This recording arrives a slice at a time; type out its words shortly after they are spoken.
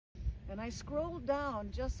And I scrolled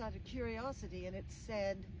down just out of curiosity, and it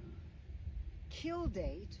said, kill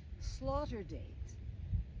date, slaughter date,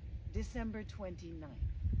 December 29th.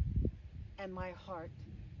 And my heart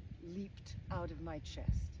leaped out of my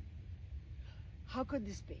chest. How could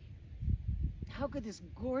this be? How could this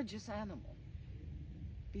gorgeous animal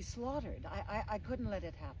be slaughtered? I couldn't let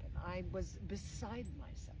it happen. I was beside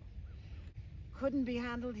myself. Couldn't be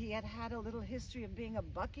handled. He had had a little history of being a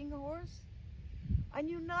bucking horse. I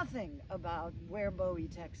knew nothing about where Bowie,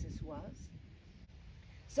 Texas was.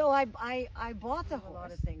 So I bought the horse. A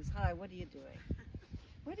lot of things. Hi, what are you doing?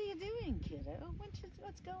 What are you doing, kiddo?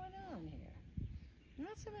 What's going on here?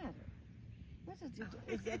 What's the matter?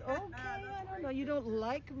 Is it okay? I don't know. You don't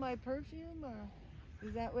like my perfume, or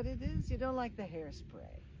is that what it is? You don't like the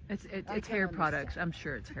hairspray? It's hair products. I'm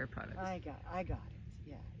sure it's hair products. I got it.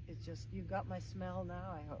 Yeah, it's just, you got my smell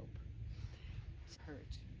now, I hope. It's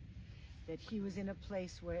hurt that he was in a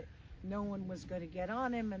place where no one was going to get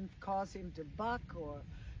on him and cause him to buck or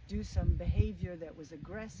do some behavior that was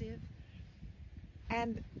aggressive.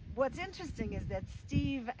 And what's interesting is that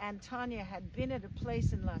Steve and Tanya had been at a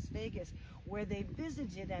place in Las Vegas where they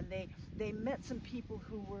visited, and they met some people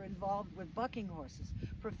who were involved with bucking horses,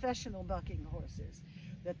 professional bucking horses,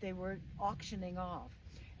 that they were auctioning off.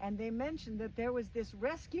 And they mentioned that there was this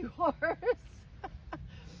rescue horse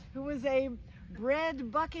who was a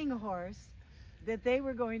bred bucking horse that they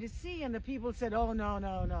were going to see, and the people said, oh, no,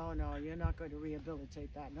 you're not going to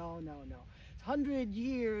rehabilitate that. No. It's 100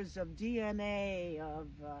 years of DNA of,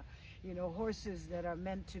 horses that are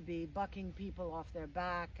meant to be bucking people off their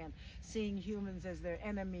back and seeing humans as their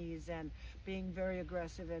enemies and being very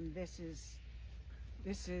aggressive, and this is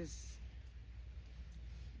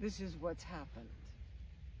what's happened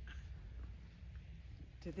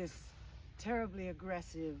to this terribly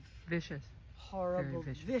aggressive, vicious, horrible,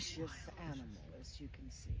 vicious animal, as you can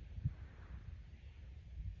see.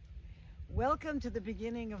 Welcome to the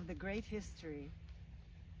beginning of the great history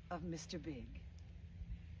of Mr. Big.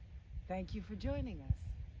 Thank you for joining us.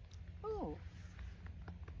 Oh,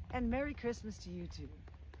 and Merry Christmas to you too.